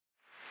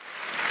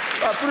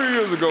About 3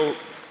 years ago,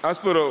 I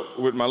split up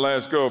with my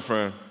last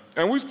girlfriend,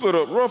 and we split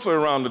up roughly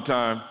around the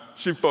time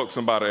she fucked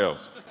somebody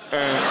else.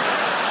 And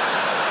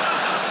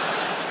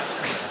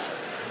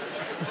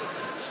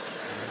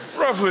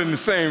roughly in the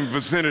same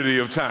vicinity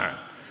of time.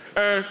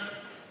 And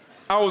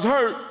I was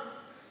hurt,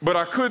 but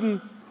I couldn't.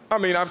 I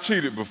mean, I've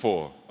cheated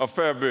before, a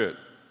fair bit,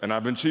 and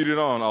I've been cheated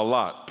on a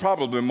lot,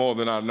 probably more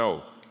than I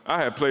know. I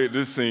have played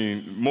this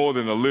scene more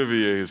than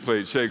Olivier has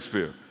played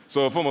Shakespeare.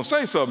 So if I'm gonna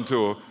say something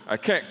to her, I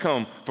can't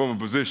come from a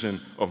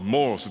position of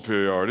moral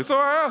superiority. So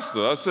I asked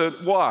her, I said,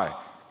 why?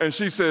 And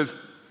she says,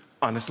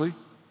 honestly?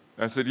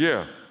 I said,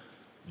 yeah,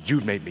 you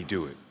made me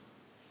do it.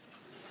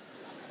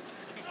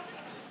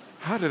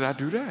 How did I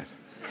do that?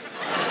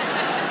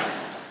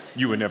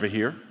 You were never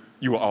here.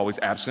 You were always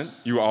absent.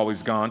 You were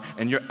always gone.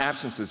 And your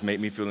absences made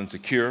me feel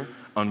insecure,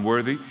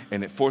 unworthy,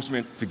 and it forced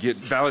me to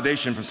get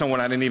validation from someone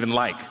I didn't even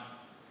like.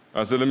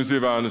 I said, let me see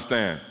if I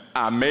understand.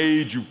 I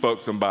made you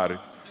fuck somebody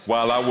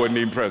while I wasn't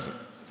even present.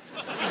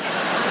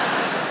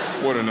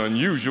 What an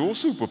unusual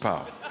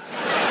superpower.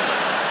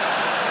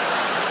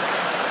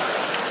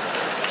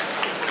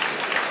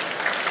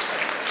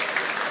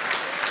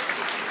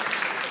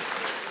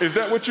 Is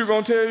that what you're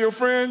gonna tell your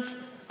friends?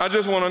 I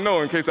just wanna know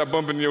in case I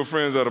bump into your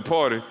friends at a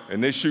party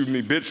and they shoot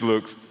me bitch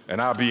looks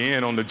and I'll be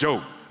in on the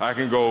joke. I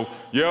can go,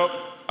 yep,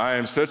 I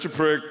am such a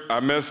prick, I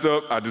messed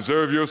up, I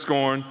deserve your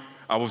scorn.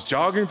 I was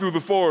jogging through the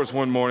forest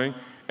one morning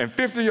and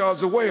 50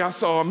 yards away I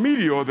saw a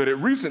meteor that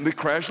had recently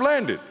crash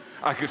landed.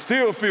 I could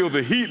still feel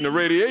the heat and the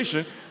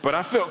radiation, but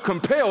I felt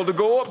compelled to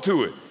go up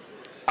to it.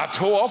 I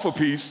tore off a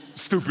piece,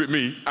 stupid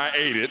me, I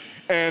ate it,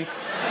 and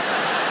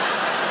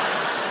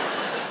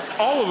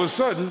all of a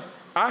sudden,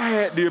 I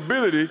had the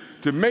ability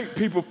to make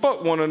people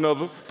fuck one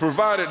another,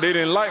 provided they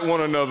didn't like one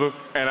another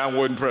and I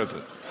wasn't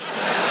present.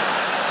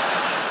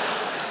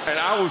 And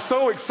I was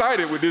so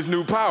excited with this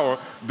new power,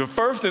 the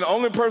first and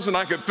only person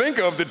I could think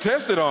of to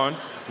test it on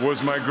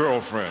was my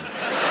girlfriend.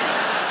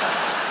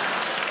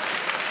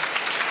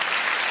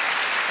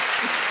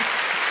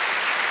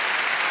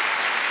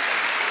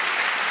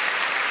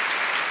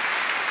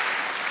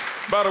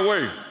 By the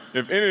way,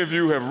 if any of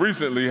you have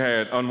recently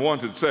had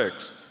unwanted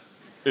sex,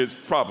 it's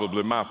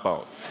probably my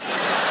fault.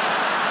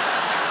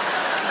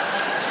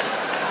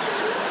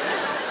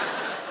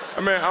 I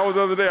mean,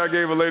 the other day I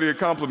gave a lady a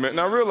compliment, and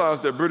I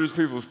realized that British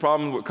people's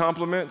problem with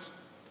compliments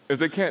is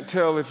they can't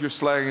tell if you're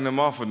slagging them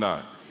off or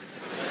not.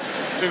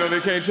 You know, they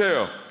can't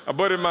tell. A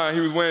buddy of mine, he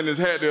was wearing his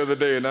hat the other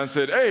day, and I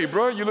said, hey,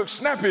 bro, you look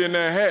snappy in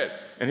that hat.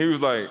 And he was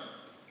like,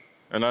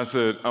 and I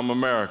said, I'm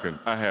American.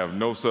 I have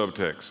no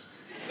subtext.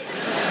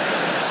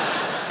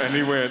 And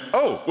he went,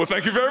 oh, well,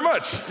 thank you very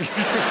much.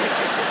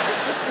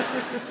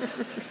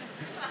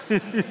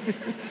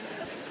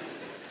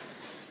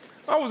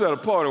 I was at a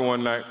party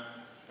one night,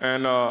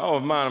 and I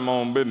was minding my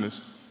own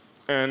business,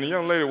 and a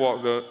young lady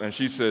walked up, and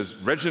she says,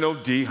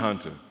 Reginald D.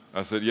 Hunter.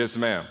 I said, yes,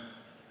 ma'am.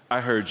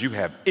 I heard you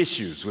have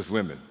issues with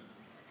women.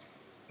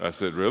 I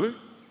said, really?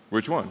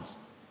 Which ones?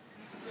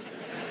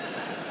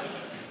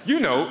 You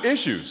know,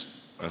 issues.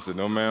 I said,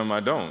 no, ma'am,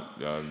 I don't.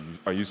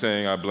 Are you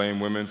saying I blame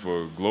women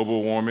for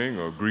global warming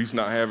or Greece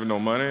not having no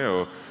money,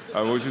 or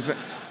what you saying?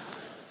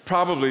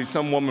 Probably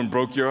some woman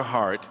broke your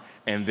heart,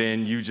 and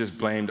then you just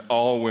blamed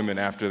all women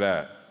after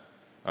that.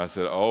 I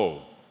said,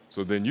 oh,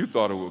 so then you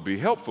thought it would be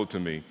helpful to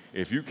me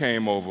if you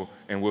came over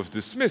and was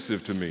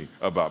dismissive to me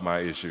about my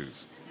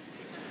issues.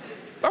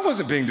 I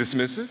wasn't being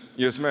dismissive.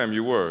 Yes, ma'am,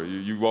 you were.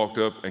 You walked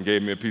up and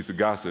gave me a piece of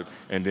gossip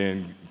and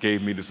then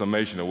gave me the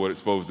summation of what it's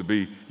supposed to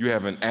be. You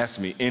haven't asked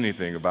me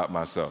anything about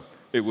myself.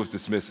 It was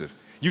dismissive.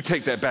 You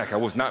take that back. I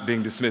was not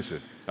being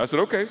dismissive. I said,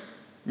 okay,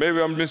 maybe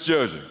I'm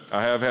misjudging.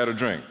 I have had a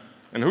drink.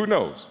 And who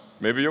knows?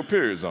 Maybe your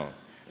period's on.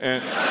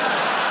 And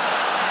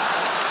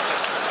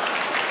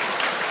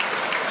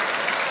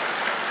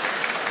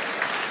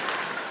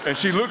and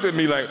she looked at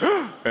me like,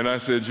 and I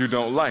said, you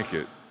don't like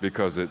it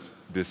because it's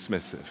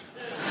dismissive.